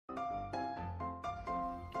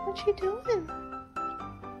What you doing?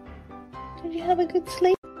 Did you have a good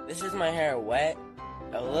sleep? This is my hair wet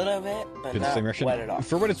a little bit, but Good not immersion. wet at all.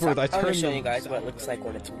 For what it's worth, I I'm gonna turned show them- you guys what it looks like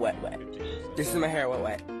when it's wet. This is my hair wet.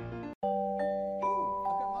 I've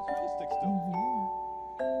got mozzarella sticks still.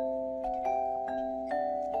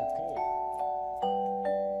 Or cold.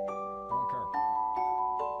 Wrong car.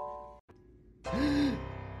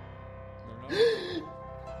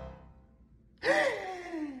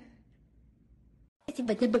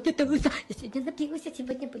 Сегодня будет туса, я сегодня напьюсь,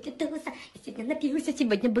 сегодня будет туса, я сегодня напьюсь,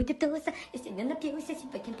 сегодня будет туса, я сегодня напьюсь,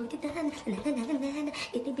 сегодня будет на-на-на-на-на-на,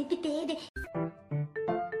 и-ты-би-би-би-би.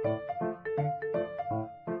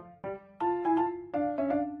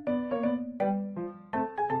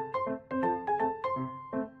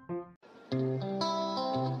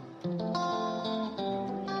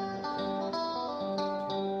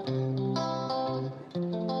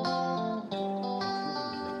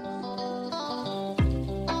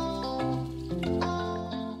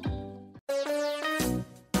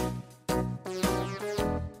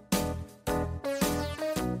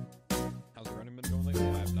 How's the running been going lately?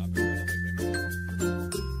 I have not been running lately.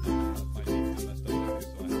 My knees got messed up too,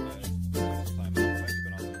 so I had some time off. I've actually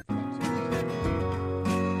been off for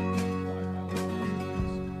 5 miles.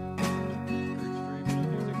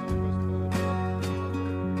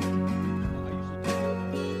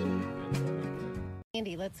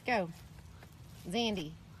 Zandy, let's go.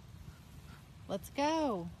 Zandy. Let's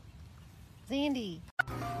go. Zandy.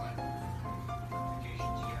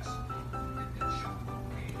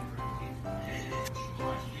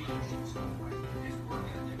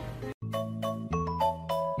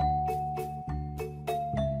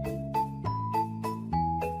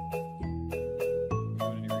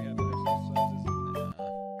 Doing any rehab exercises? Nah.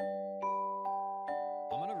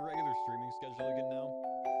 I'm on a regular streaming schedule again now,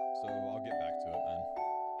 so I'll get back to it, man.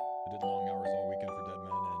 I did long hours all weekend for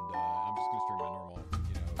Deadman, and I'm just gonna stream my normal,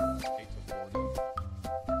 8 to 4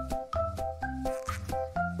 now.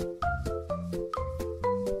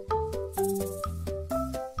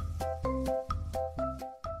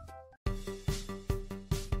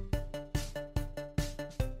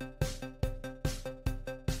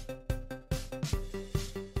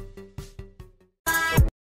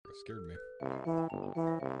 It scared me. I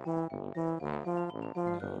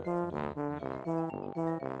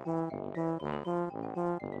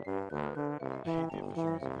hate the official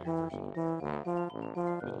music video version.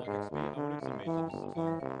 But like XP, I wanted some mages,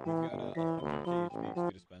 so we've got a KHP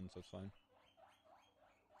XP to spend, so it's fine.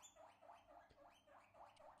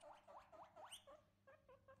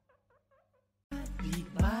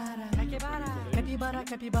 Capybara, capybara,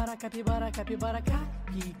 capybara, capybara, capybara,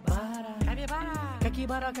 capybara,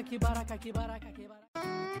 capybara, capybara, capybara,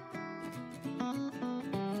 capybara.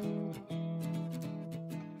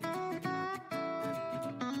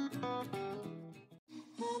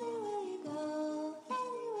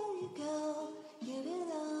 Anywhere you go, you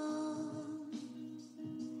belong.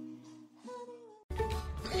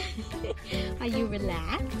 Are you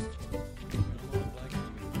relaxed?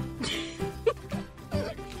 I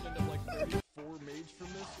think we should end up like 34 mage from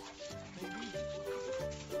this, maybe?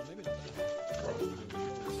 Maybe not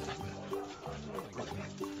that.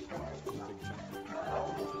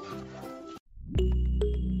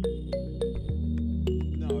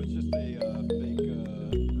 No, it's just a fake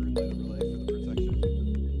rune light overlay for the protection.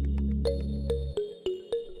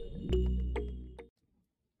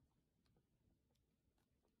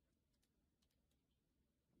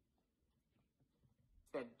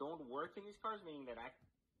 That don't work in these cars, meaning that I.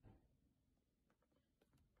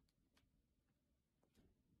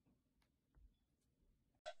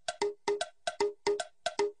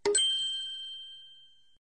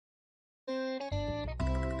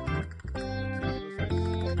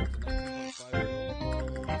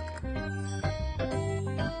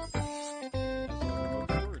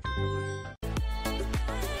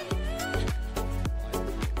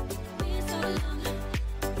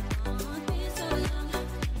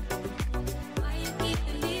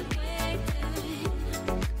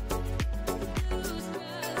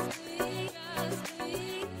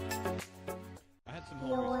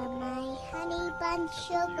 You're my honey bun,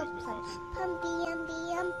 sugar plum, pumpy umby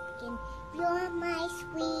umpkin. You're my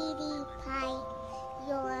sweetie pie.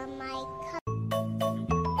 You're my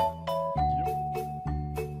cup.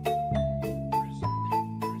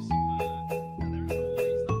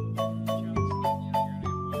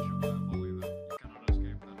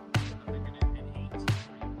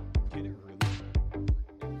 Did it really?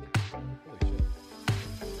 Holy shit.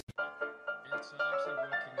 It's actually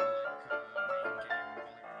working on like main game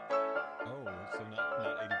Valorant. Oh, so not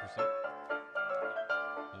 80%?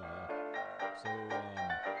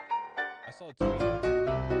 email to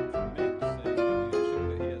me from Mick saying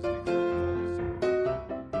that he has the exact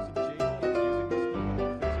so isn't Jay using this email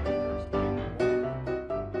to fix it first thing?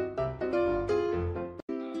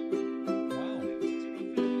 Wow.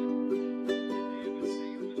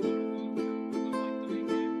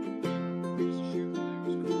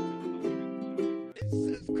 This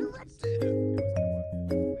is corrupted.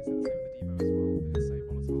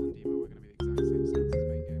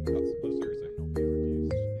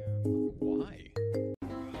 Why?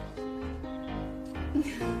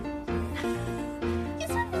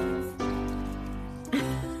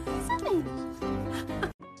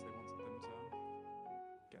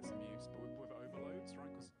 Get some use, but with overloads,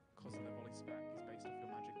 right? Because of the volley spec is based off your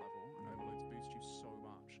magic level, and overloads boost you so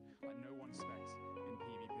much. Like no one specs in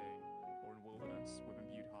PvP or in Wilderness with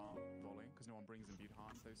imbued heart volley, because no one brings imbued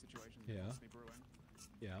heart into those situations. Yeah. Constantly brewing.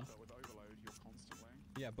 Yeah. But with overload, you're constantly.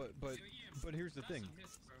 Yeah, but here's the thing.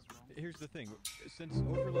 Here's the thing. Since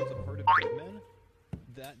Overload's a part of Deadman,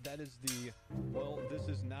 that is the this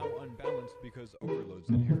is now unbalanced because Overload's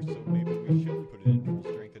in here, so maybe we shouldn't put it in full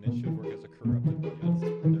strength and it should work as a corrupted again.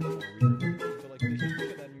 Therefore, we so like they should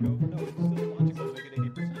look at that and go, no, it's still logical to make it 80%.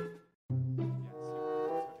 Yes,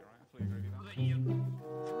 you're right. I fully agree with that.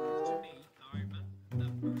 To me, however,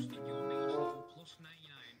 that boosting your mage level plus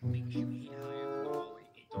 99 makes you hit higher than the volley.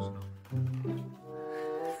 It does not.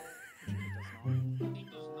 It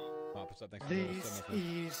does not. Papa, so thanks for the This message.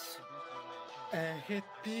 is a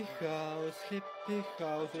happy house, a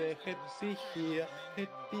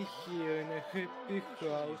happy here, and a happy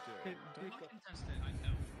house, happy house. Contest it, I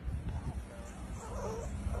know.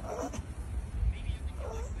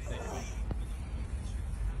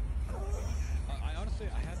 I honestly,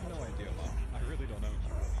 I have no idea, Mom. I really don't know.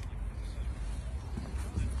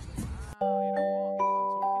 You know what? I'm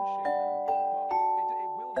talking shit now. But it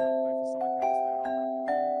will help though for some accounts that are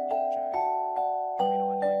bracket, Jay. Maybe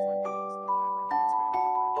not a 99 plus, the higher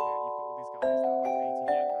brackets, but in that bracket, you've got all these guys that are like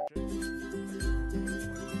 80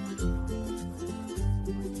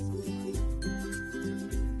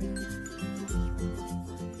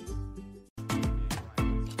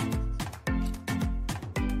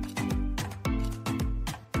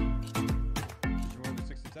 Did you want the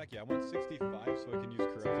 60 attack? Yeah, I want 65 so I can use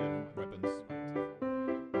corrupted weapons.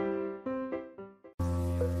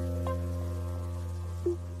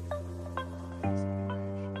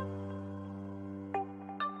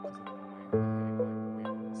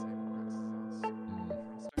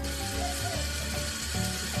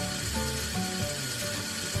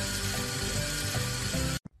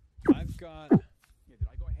 I've got... Yeah, dude,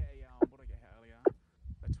 I got hit what did I get hit earlier?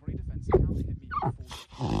 A 20 defense account hit me with 40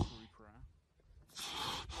 through prayer.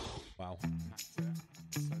 Wow. And that's it.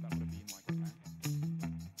 So that would have been like, I don't know,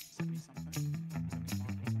 70 something, 75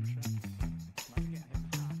 or some shit. Imagine getting hit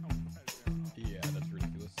now. Yeah, that's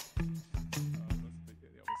ridiculous.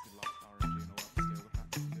 They obviously love RNG and all that to steal the fact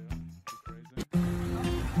that they do it. It's crazy.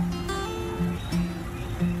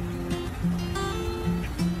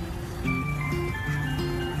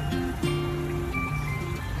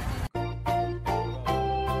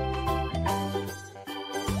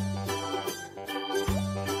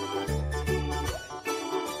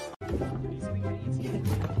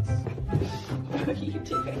 What are you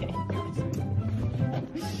doing?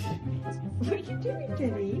 What are you doing,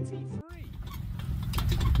 Jenny?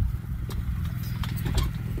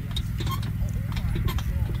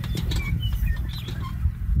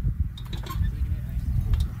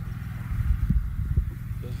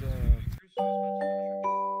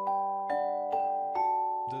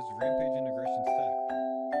 Does Rampage integration stack?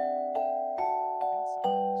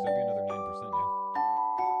 Because that'd be another 9%, yeah.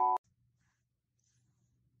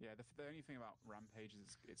 Yeah, the only thing about Rampage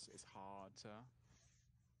is it's hard to.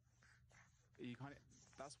 You kind of.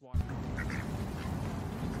 That's why.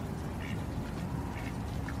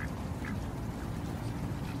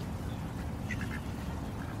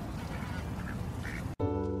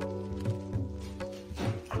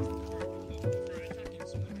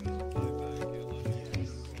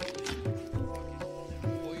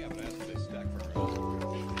 Well, yeah, but it has to stack for us.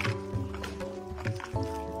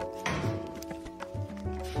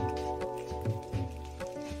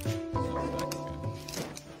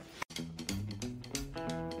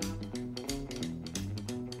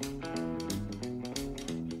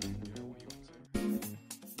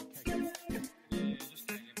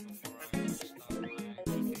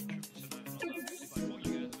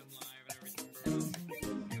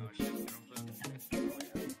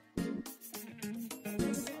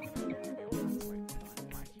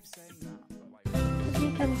 Have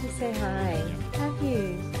you come to say hi? Have you?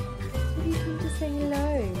 Have you come to say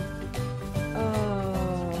hello?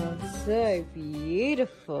 Oh, so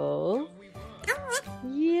beautiful.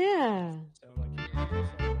 Yeah.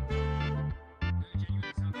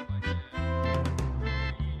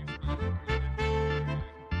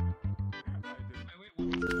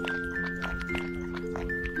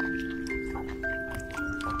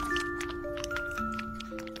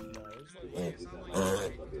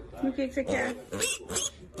 Kijk ze ka.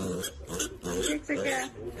 Kijk ze ka.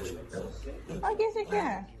 Oh, kijk ze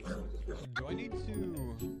ka. Do I need to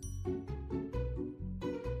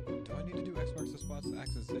do X marks the spot's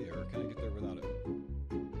access there, or can I get there without it?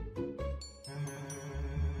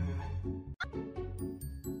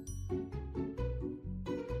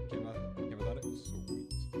 Can't without it? Sweet.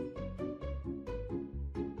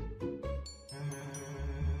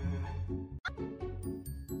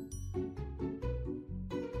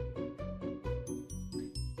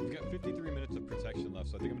 We've got 53 minutes of protection left,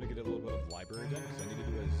 so I think I'm gonna get a little bit of library done, because I need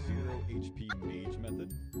to do a 0 HP mage method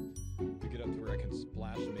to get up to where I can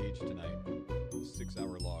splash mage tonight.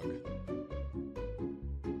 6-hour log.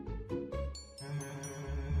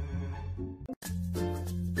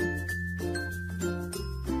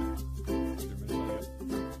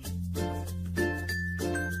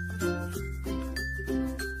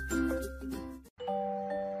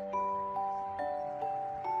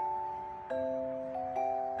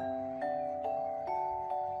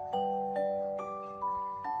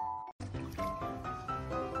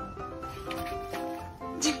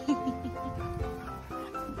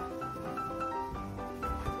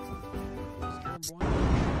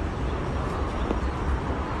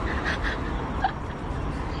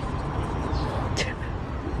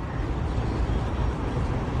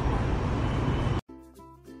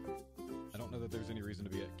 I don't know that there's any reason to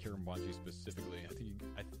be at Kirimbanji specifically.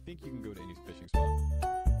 I think you can go to any fishing spot.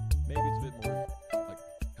 Maybe it's a bit more like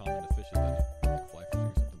common to fish it than like fly fishing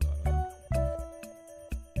or something, though.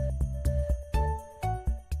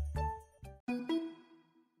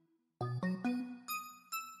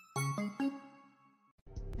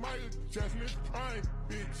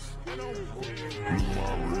 I don't know.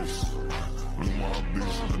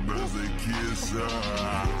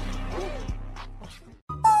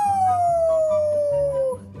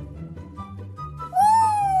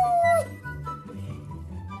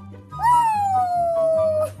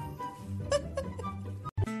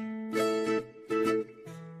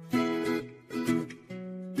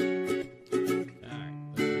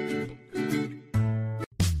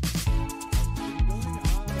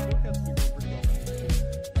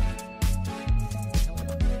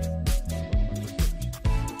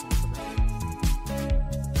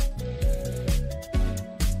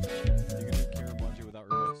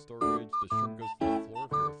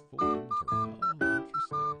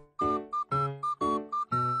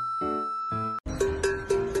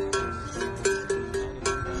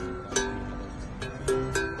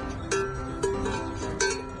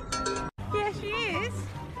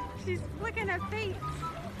 Look at her feet.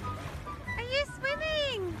 Are you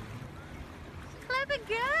swimming? Clever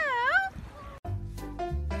girl.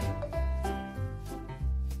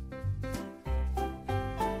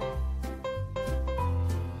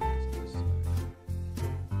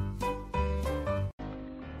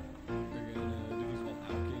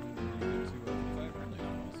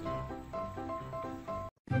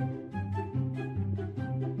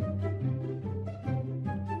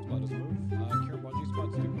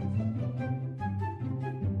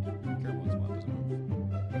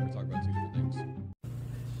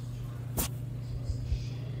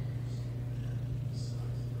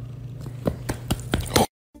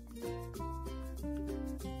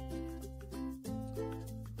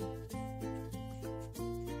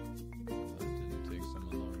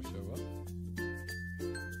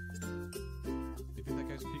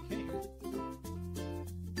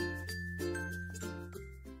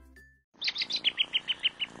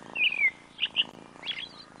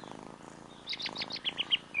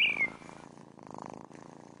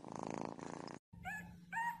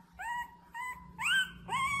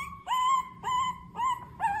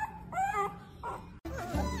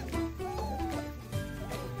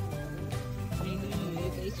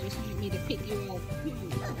 Just need me to pick you up.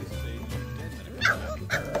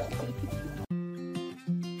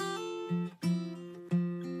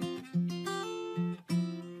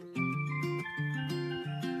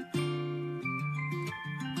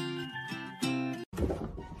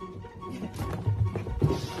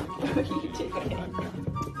 What are you doing?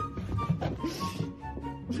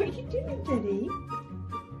 What are you doing, Daddy?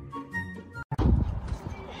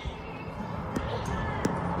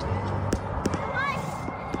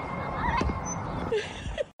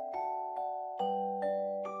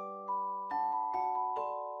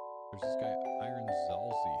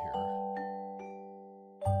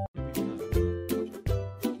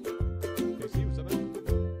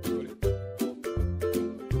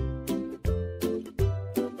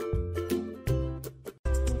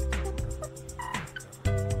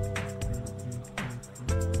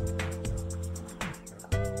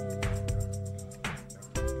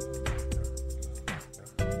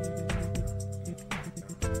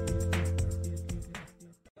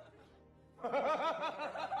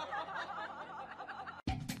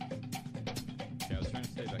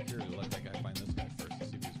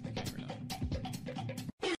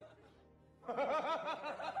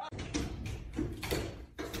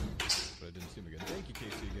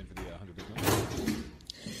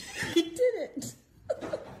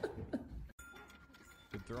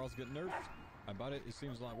 get nerfed. I bought it. It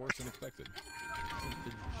seems a lot worse than expected.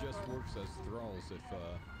 It just works as thralls if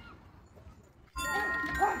you're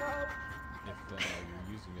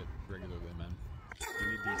using it regularly, man. You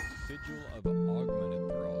need the sigil of augmented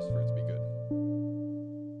thralls for it to be good.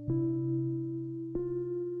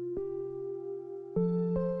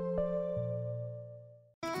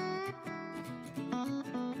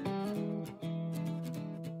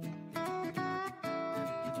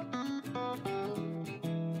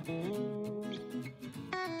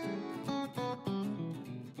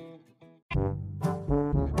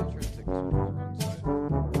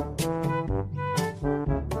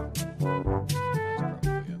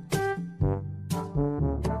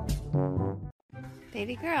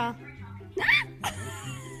 Baby girl.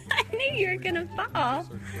 I knew you were gonna fall.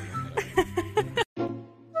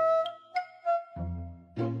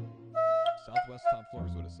 Southwest top floor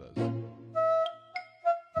is what it says.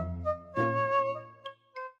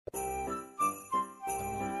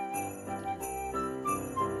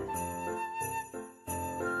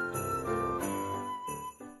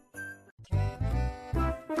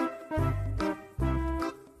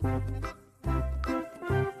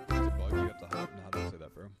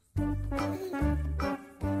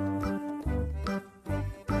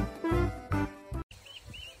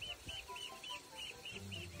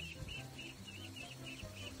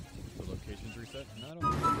 Reset? No, I don't know.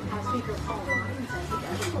 Speaker Paul Ryan says he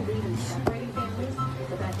doesn't believe in separating families,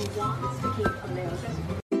 but that he wants to keep America.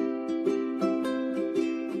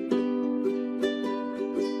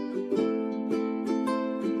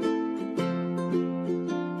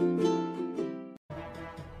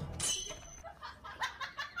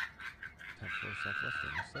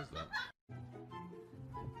 Southwestern, it says that.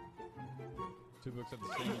 Two books have the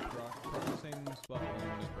same same spot, only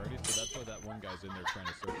one is priority, so that's why that one guy's in there trying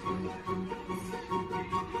to search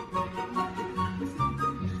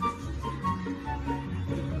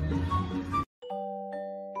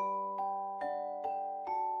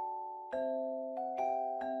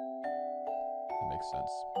That makes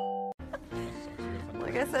sense. That sucks.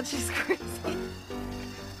 Like I said, she's crazy.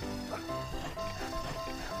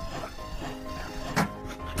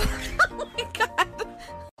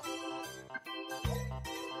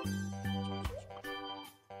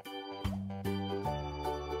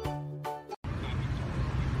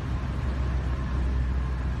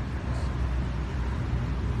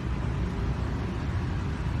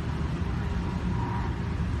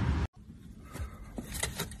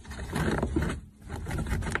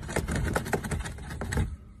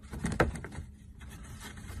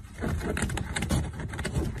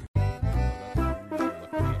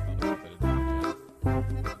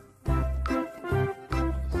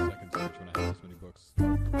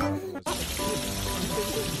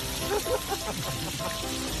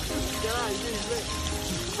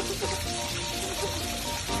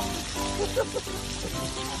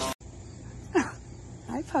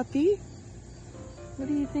 Hi, puppy. What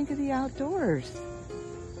do you think of the outdoors?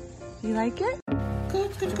 You like it?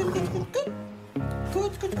 Good, good, good, good, good, good.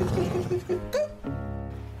 Good, good, good, good, good, good, good, good.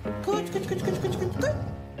 Good, good, good, good, good, good, good.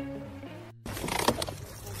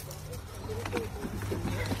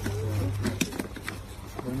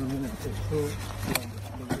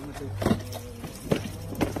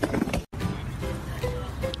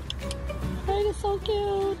 You're so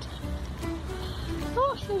cute.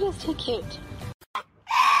 Oh, you're just too cute.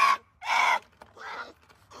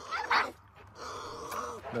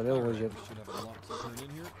 No, they'll legit. Should have a lot to turn in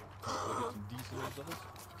here. We'll get some decent results.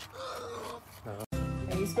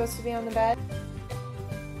 Are you supposed to be on the bed?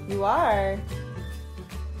 You are.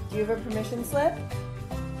 Do you have a permission slip?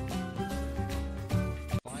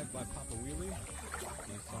 5 by Papa Wheelie.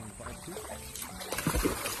 He's song 5-2.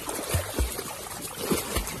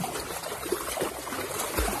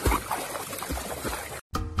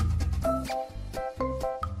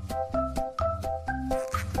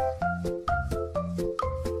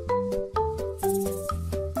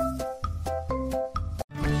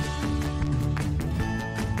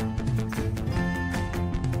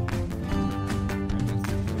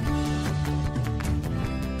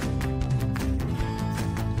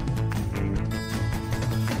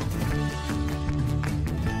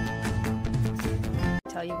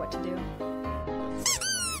 Tell you what to do. One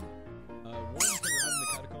to ride in the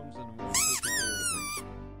catacombs and one to take care of the breach.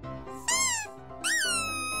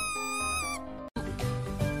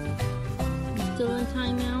 Still on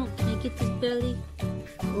timeout? Can I get this belly?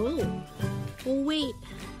 Oh. Oh, wait.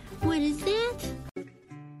 What is that?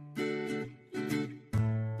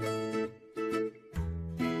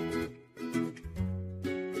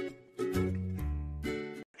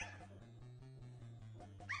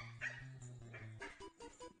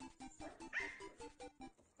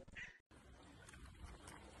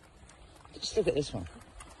 Just look at this one.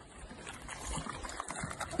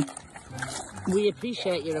 We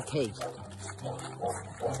appreciate your pig.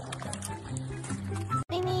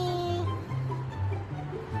 Mimi,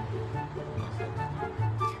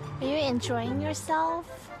 are you enjoying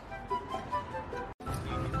yourself?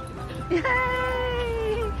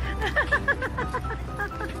 Yay!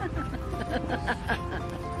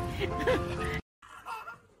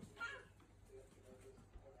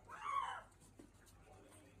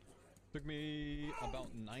 Took me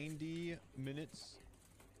about 90 minutes,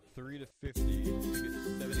 3 to 50 to get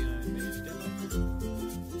 79 mage damage.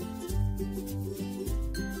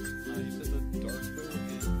 You said the dark bow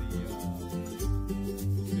and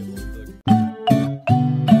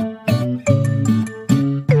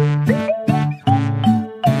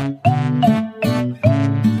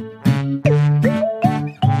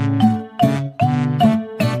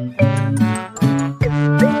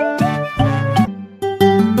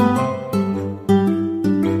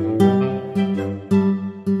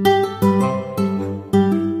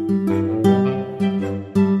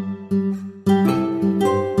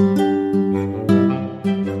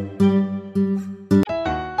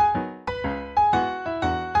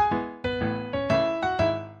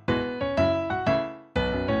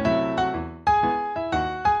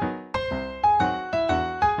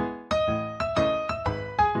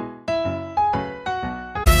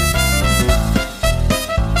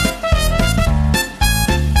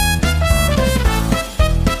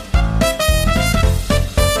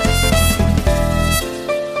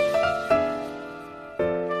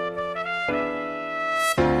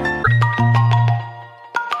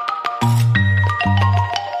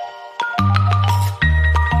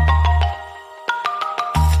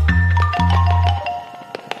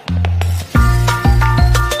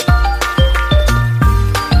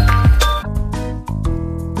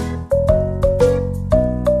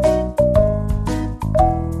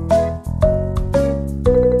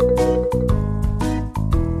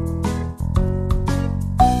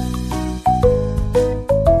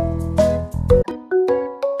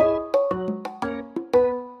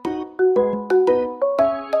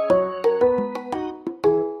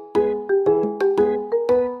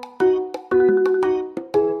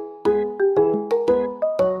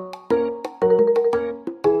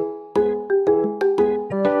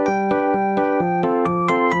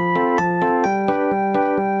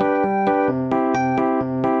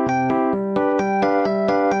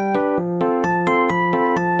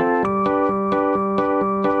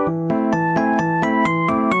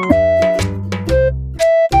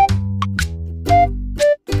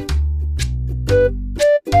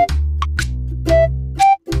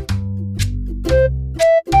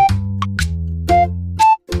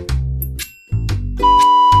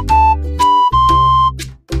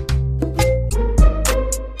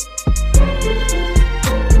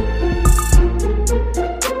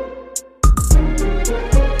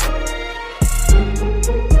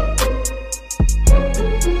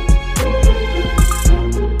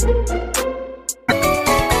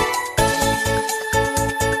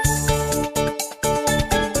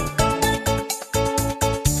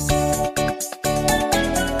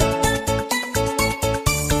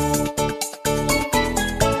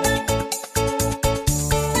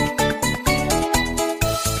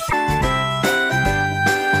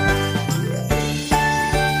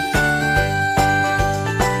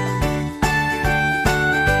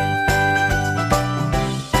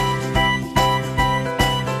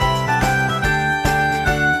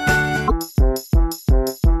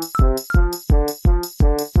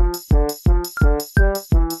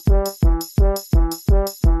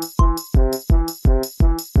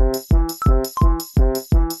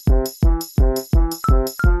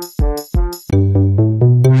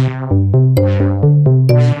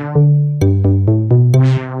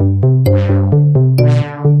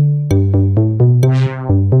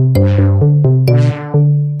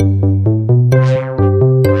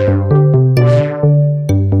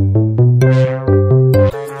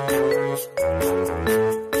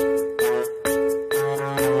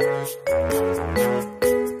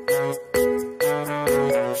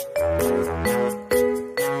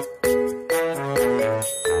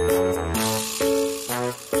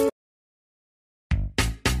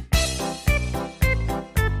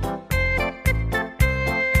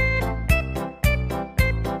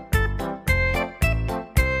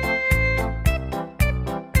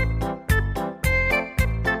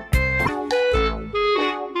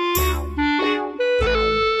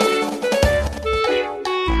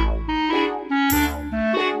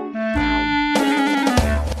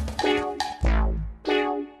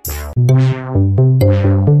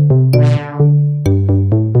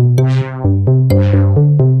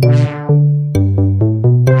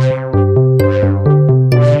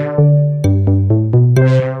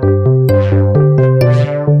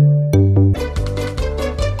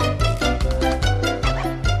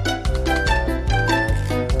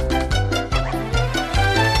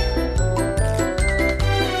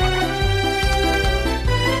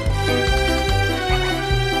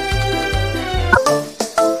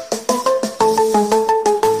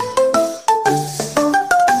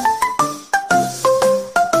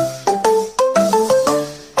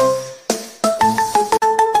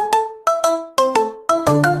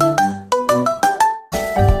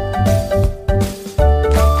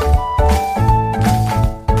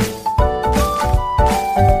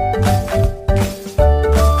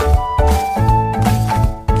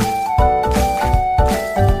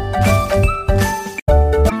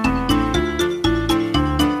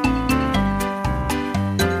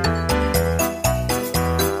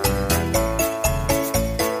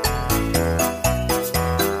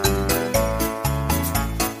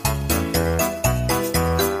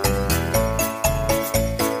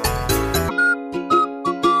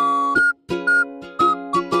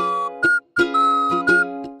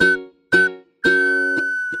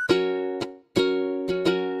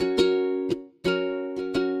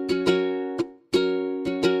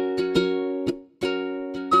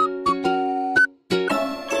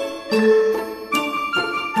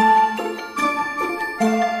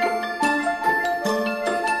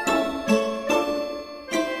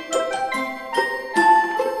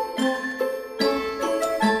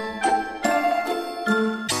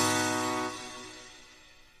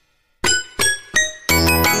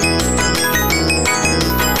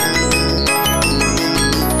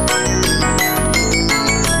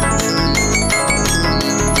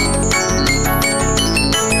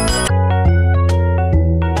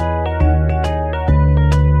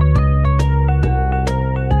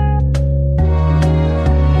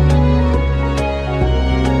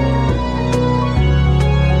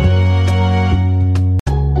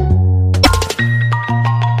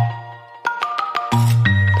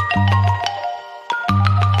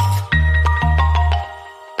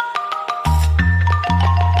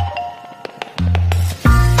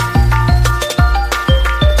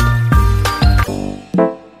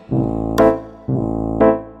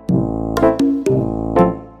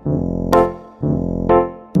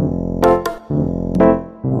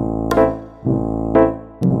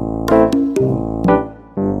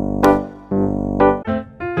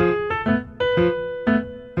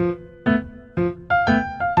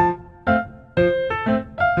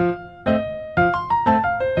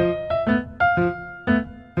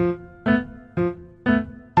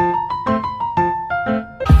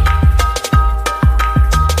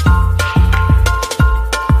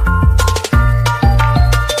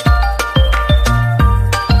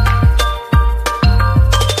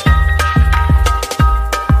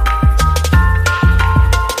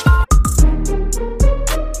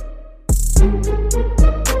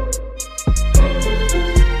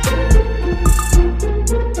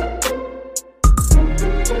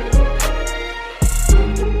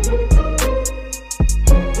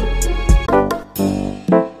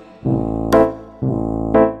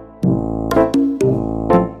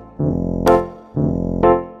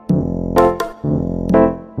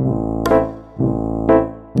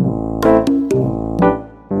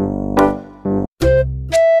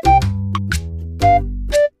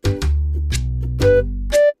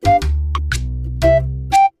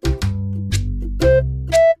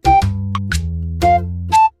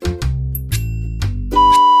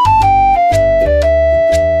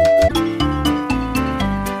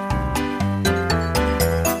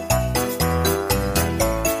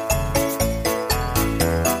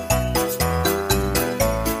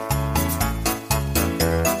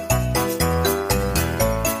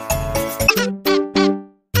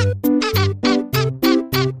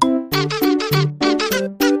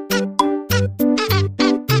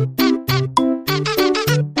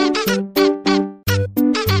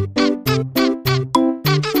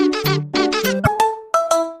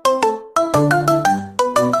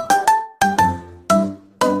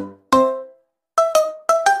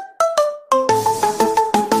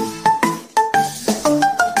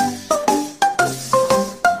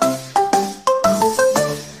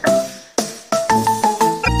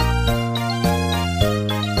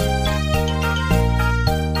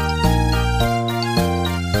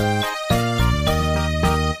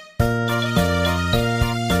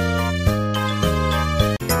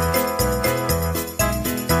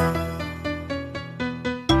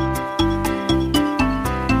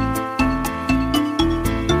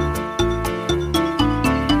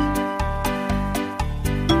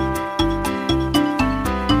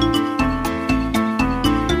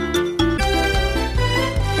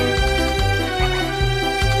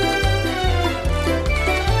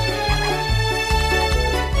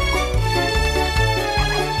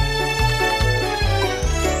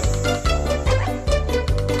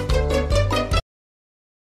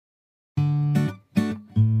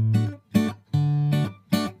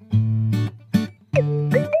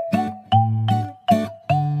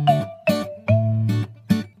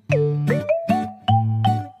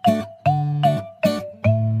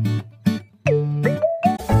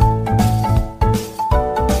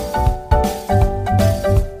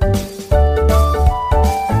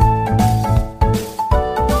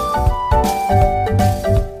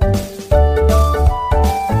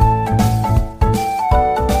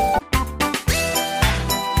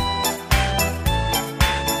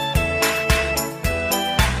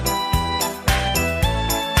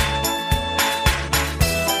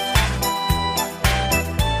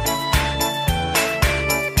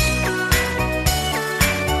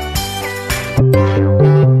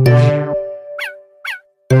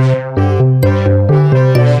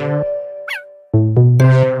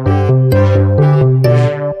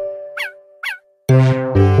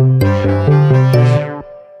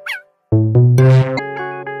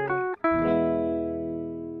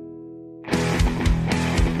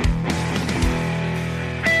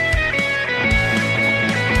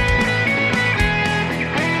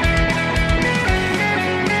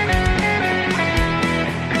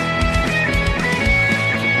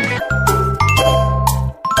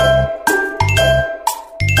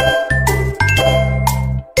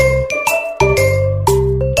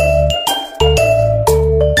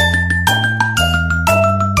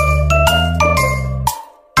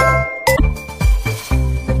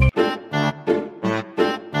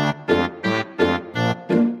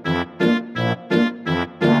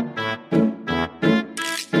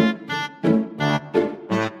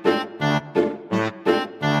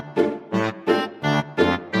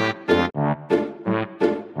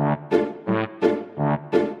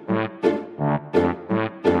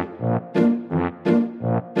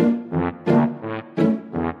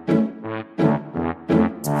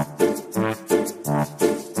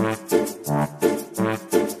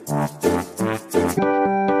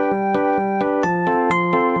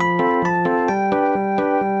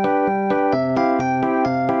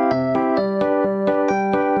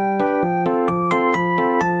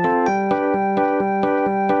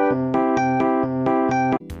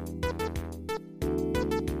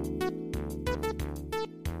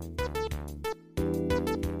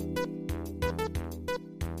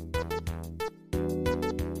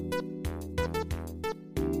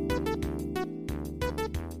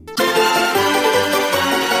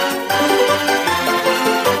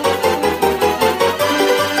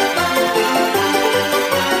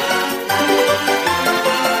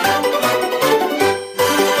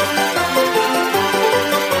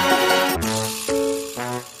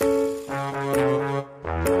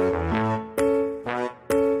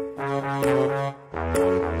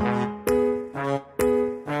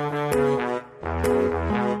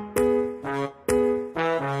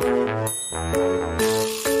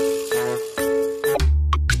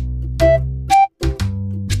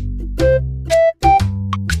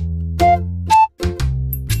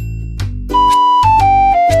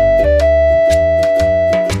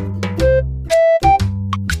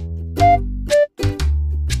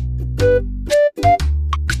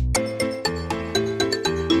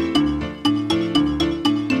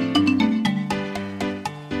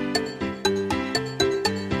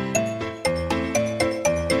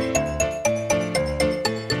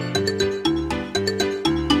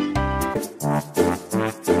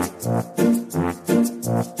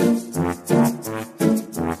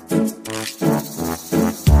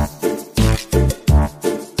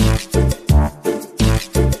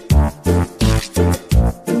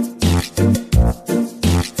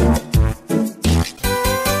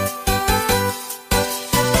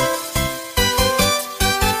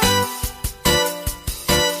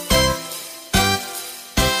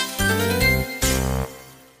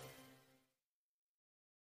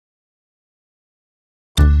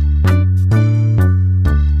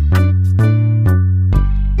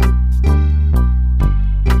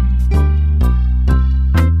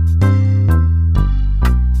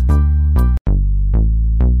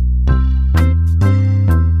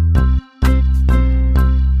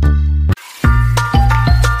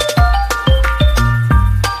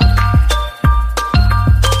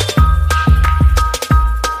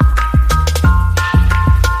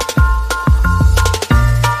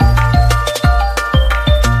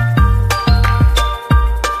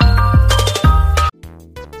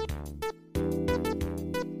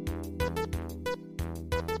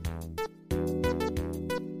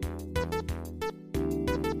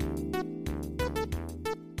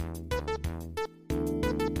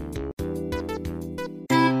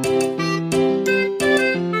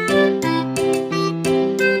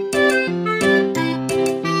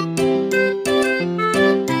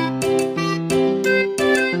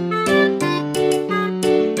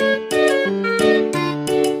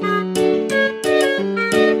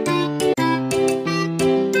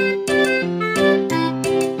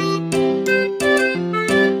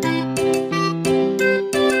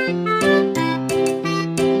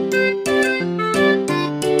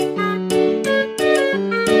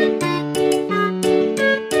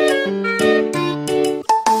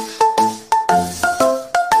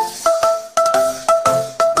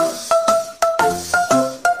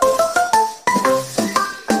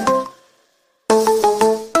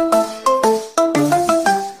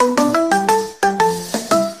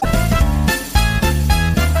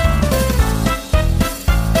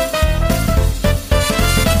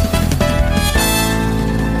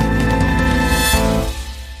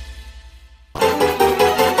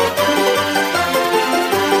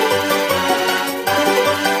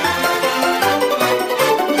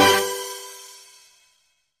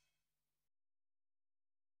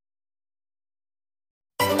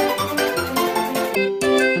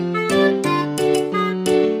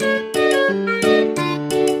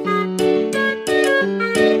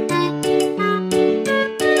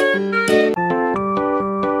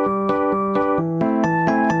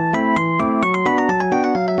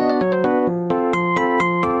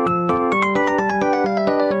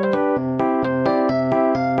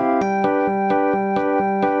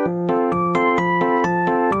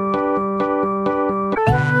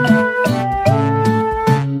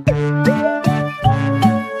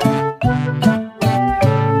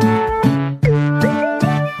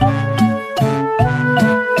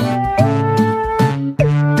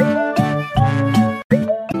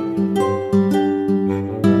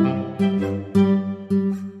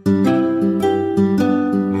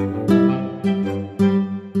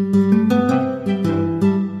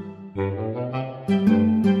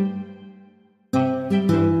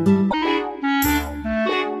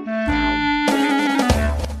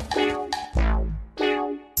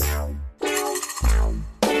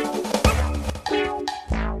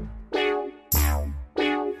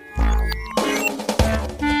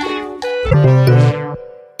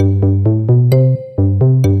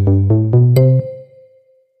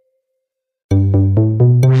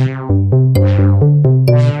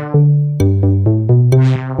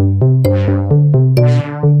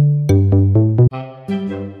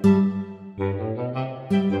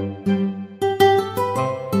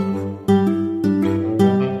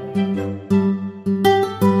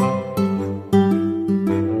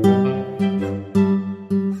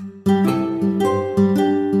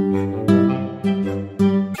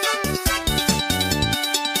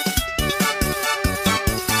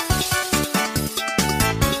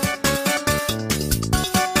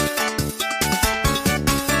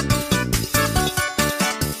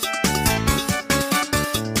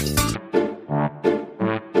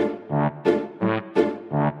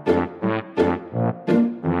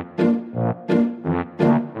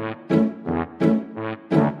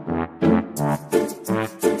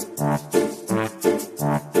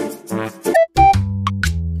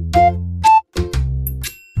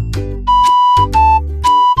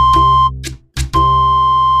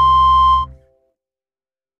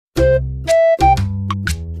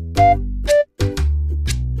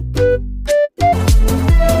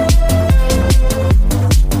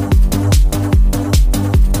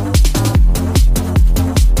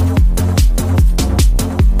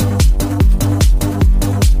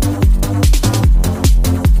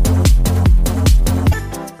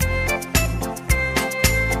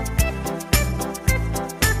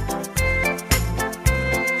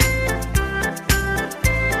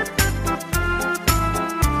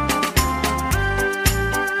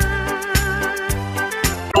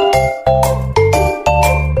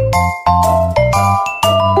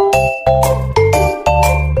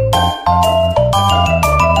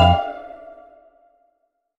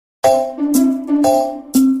Thank you.